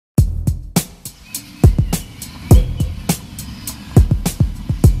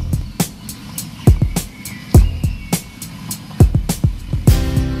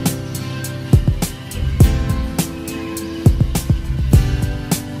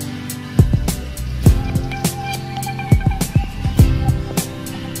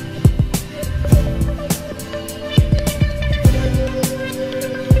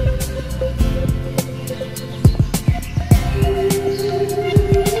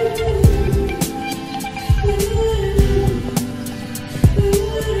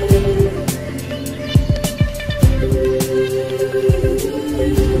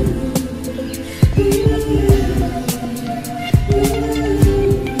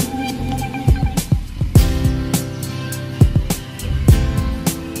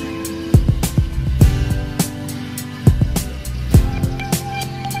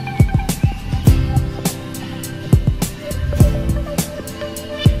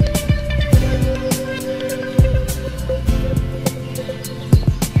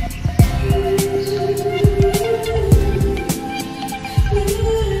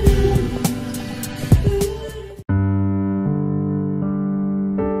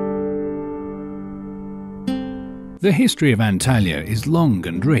The history of Antalya is long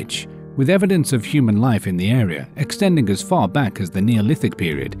and rich, with evidence of human life in the area extending as far back as the Neolithic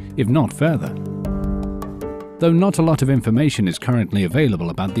period, if not further. Though not a lot of information is currently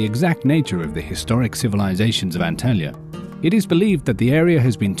available about the exact nature of the historic civilizations of Antalya, it is believed that the area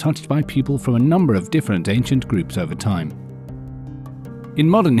has been touched by people from a number of different ancient groups over time. In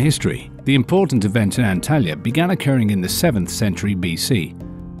modern history, the important event in Antalya began occurring in the 7th century BC,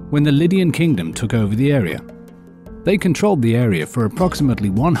 when the Lydian kingdom took over the area. They controlled the area for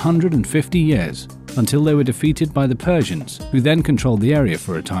approximately 150 years, until they were defeated by the Persians, who then controlled the area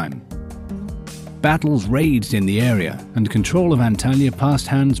for a time. Battles raged in the area, and control of Antalya passed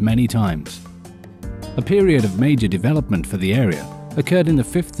hands many times. A period of major development for the area occurred in the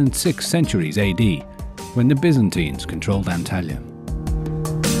 5th and 6th centuries AD, when the Byzantines controlled Antalya.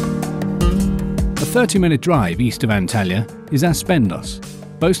 A 30-minute drive east of Antalya is Aspendos,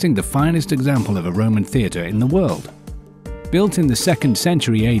 boasting the finest example of a Roman theatre in the world. Built in the 2nd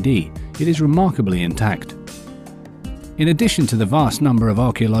century AD, it is remarkably intact. In addition to the vast number of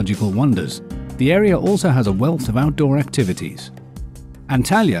archaeological wonders, the area also has a wealth of outdoor activities.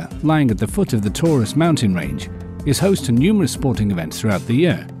 Antalya, lying at the foot of the Taurus mountain range, is host to numerous sporting events throughout the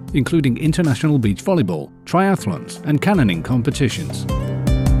year, including international beach volleyball, triathlons, and cannoning competitions.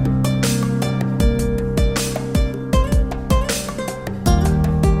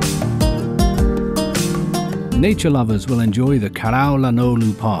 Nature lovers will enjoy the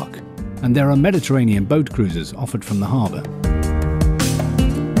Karaoğlanoğlu Park, and there are Mediterranean boat cruises offered from the harbour.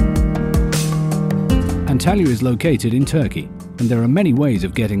 Antalya is located in Turkey, and there are many ways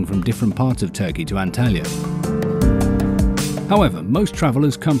of getting from different parts of Turkey to Antalya. However, most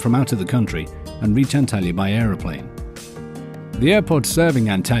travellers come from out of the country and reach Antalya by aeroplane. The airport serving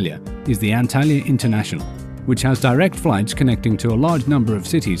Antalya is the Antalya International, which has direct flights connecting to a large number of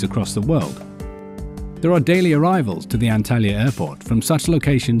cities across the world. There are daily arrivals to the Antalya airport from such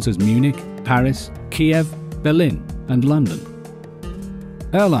locations as Munich, Paris, Kiev, Berlin, and London.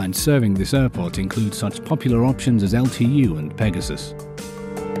 Airlines serving this airport include such popular options as LTU and Pegasus.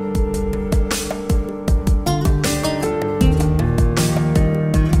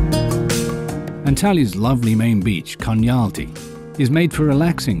 Antalya's lovely main beach, Konyaaltı, is made for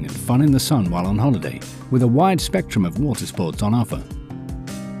relaxing and fun in the sun while on holiday, with a wide spectrum of water sports on offer.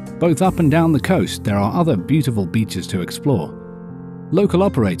 Both up and down the coast, there are other beautiful beaches to explore. Local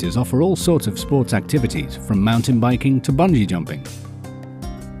operators offer all sorts of sports activities, from mountain biking to bungee jumping.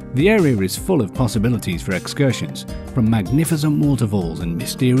 The area is full of possibilities for excursions, from magnificent waterfalls and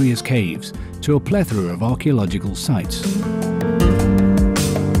mysterious caves to a plethora of archaeological sites.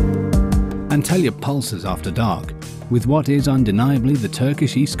 Antalya pulses after dark, with what is undeniably the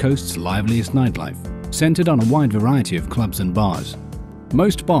Turkish East Coast's liveliest nightlife, centered on a wide variety of clubs and bars.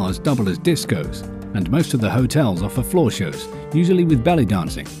 Most bars double as discos, and most of the hotels offer floor shows, usually with belly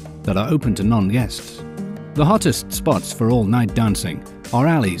dancing, that are open to non-guests. The hottest spots for all-night dancing are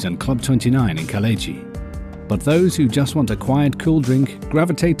Ali's and Club 29 in Kaleci. But those who just want a quiet, cool drink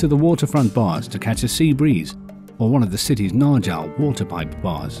gravitate to the waterfront bars to catch a sea breeze, or one of the city's Narcal water pipe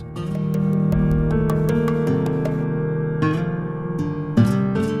bars.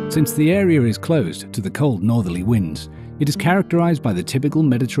 Since the area is closed to the cold northerly winds, it is characterized by the typical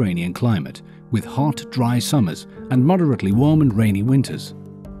Mediterranean climate, with hot, dry summers and moderately warm and rainy winters.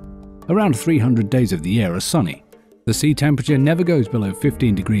 Around 300 days of the year are sunny. The sea temperature never goes below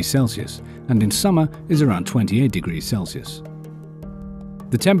 15 degrees Celsius, and in summer is around 28 degrees Celsius.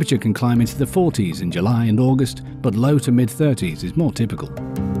 The temperature can climb into the 40s in July and August, but low to mid-30s is more typical.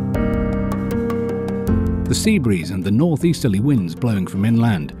 The sea breeze and the northeasterly winds blowing from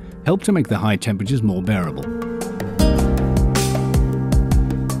inland help to make the high temperatures more bearable.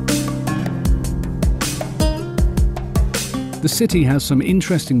 The city has some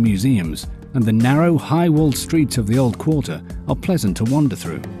interesting museums, and the narrow, high-walled streets of the old quarter are pleasant to wander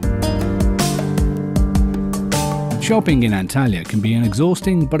through. Shopping in Antalya can be an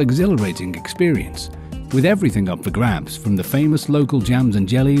exhausting but exhilarating experience, with everything up for grabs, from the famous local jams and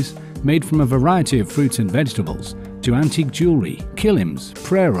jellies made from a variety of fruits and vegetables, to antique jewellery, kilims,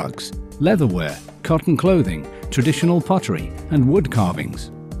 prayer rugs, leatherware, cotton clothing, traditional pottery, and wood carvings.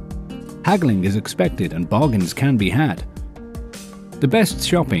 Haggling is expected and bargains can be had. The best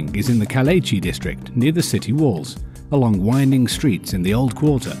shopping is in the Kaleci district near the city walls, along winding streets in the old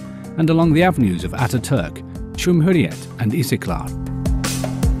quarter, and along the avenues of Ataturk, Cumhuriyet and Istiklal.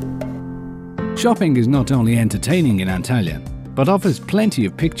 Shopping is not only entertaining in Antalya, but offers plenty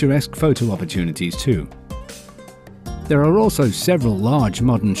of picturesque photo opportunities too. There are also several large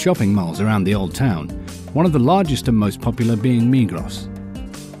modern shopping malls around the old town, one of the largest and most popular being Migros.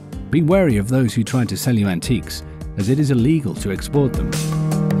 Be wary of those who try to sell you antiques, as it is illegal to export them.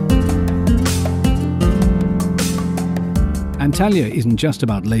 Antalya isn't just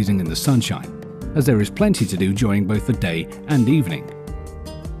about lazing in the sunshine, as there is plenty to do during both the day and evening.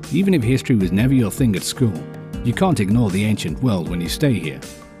 Even if history was never your thing at school, you can't ignore the ancient world when you stay here,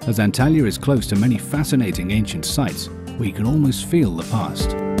 as Antalya is close to many fascinating ancient sites where you can almost feel the past.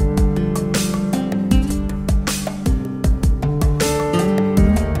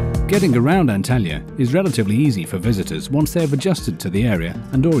 Getting around Antalya is relatively easy for visitors once they have adjusted to the area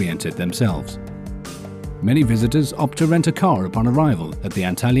and oriented themselves. Many visitors opt to rent a car upon arrival at the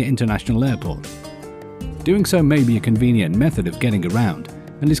Antalya International Airport. Doing so may be a convenient method of getting around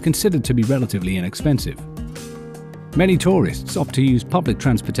and is considered to be relatively inexpensive. Many tourists opt to use public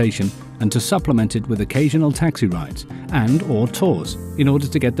transportation and to supplement it with occasional taxi rides and/or tours in order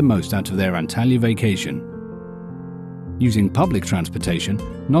to get the most out of their Antalya vacation. Using public transportation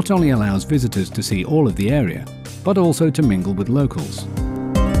not only allows visitors to see all of the area, but also to mingle with locals.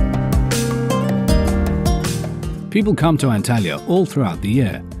 People come to Antalya all throughout the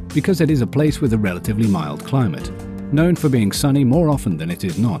year because it is a place with a relatively mild climate, known for being sunny more often than it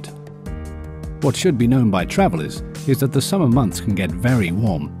is not. What should be known by travelers is that the summer months can get very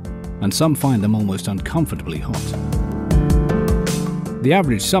warm, and some find them almost uncomfortably hot. The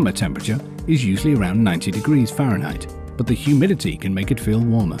average summer temperature is usually around 90 degrees Fahrenheit, but the humidity can make it feel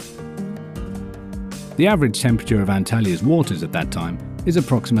warmer. The average temperature of Antalya's waters at that time is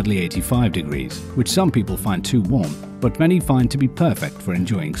approximately 85 degrees, which some people find too warm, but many find to be perfect for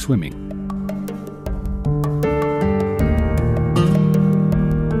enjoying swimming.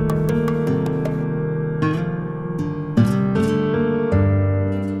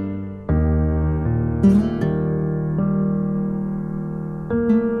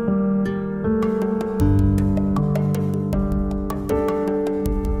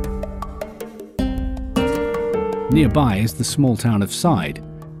 Nearby is the small town of Side,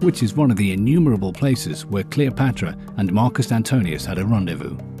 which is one of the innumerable places where Cleopatra and Marcus Antonius had a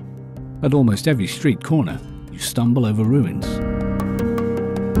rendezvous. At almost every street corner, you stumble over ruins.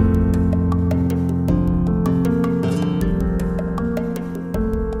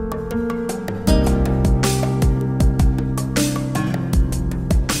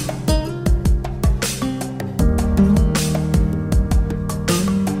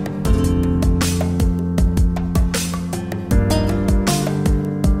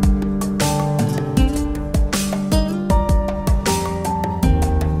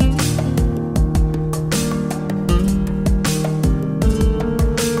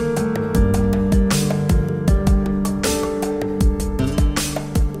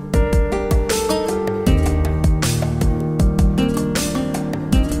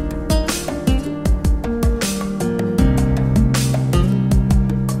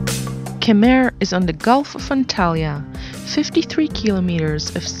 Kemer is on the Gulf of Antalya, 53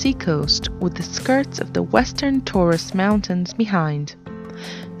 kilometers of seacoast with the skirts of the western Taurus Mountains behind.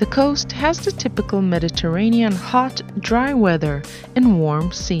 The coast has the typical Mediterranean hot, dry weather and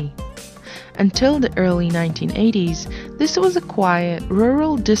warm sea. Until the early 1980s, this was a quiet,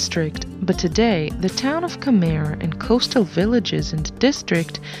 rural district, but today the town of Kemer and coastal villages in the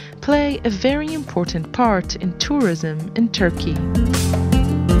district play a very important part in tourism in Turkey.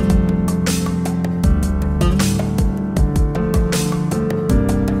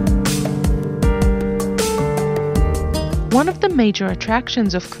 One of the major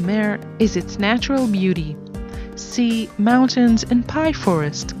attractions of Kemer is its natural beauty. Sea, mountains, and pine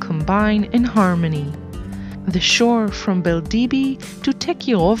forest combine in harmony. The shore from Beldibi to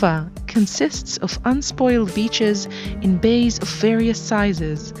Tekirova consists of unspoiled beaches in bays of various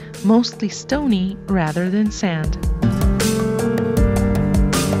sizes, mostly stony rather than sand.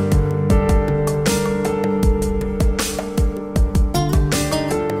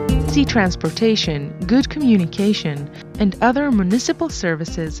 Sea transportation, good communication, and other municipal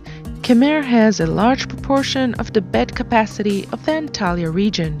services, Kemer has a large proportion of the bed capacity of the Antalya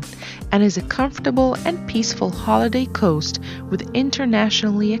region and is a comfortable and peaceful holiday coast with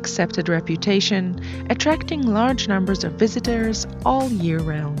internationally accepted reputation, attracting large numbers of visitors all year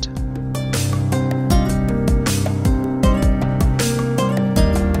round.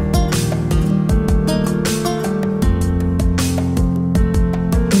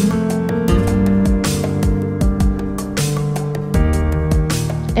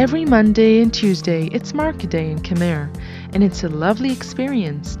 Every Monday and Tuesday it's market day in Kemer, and it's a lovely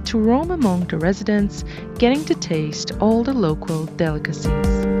experience to roam among the residents, getting to taste all the local delicacies.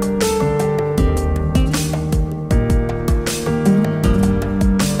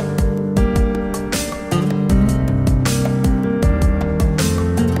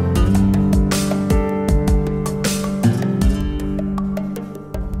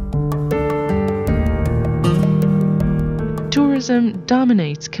 tourism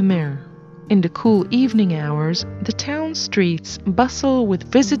dominates Khmer. In the cool evening hours, the town streets bustle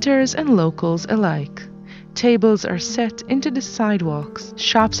with visitors and locals alike. Tables are set into the sidewalks,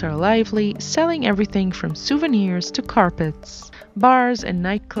 shops are lively, selling everything from souvenirs to carpets. Bars and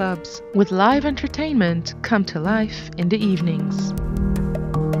nightclubs with live entertainment come to life in the evenings.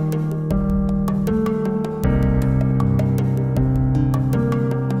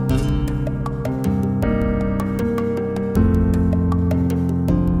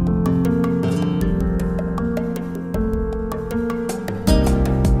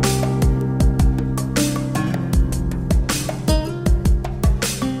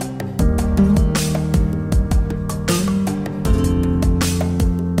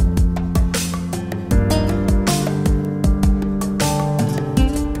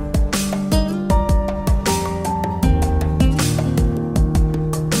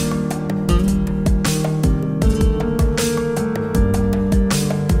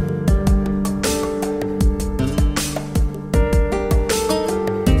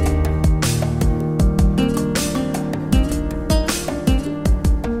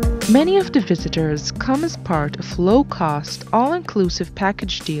 Many of the visitors come as part of low-cost, all-inclusive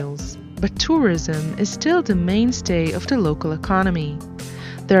package deals, but tourism is still the mainstay of the local economy.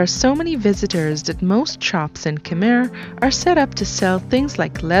 There are so many visitors that most shops in Khmer are set up to sell things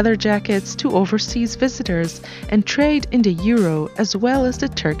like leather jackets to overseas visitors and trade in the euro as well as the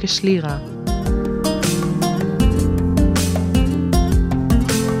Turkish lira.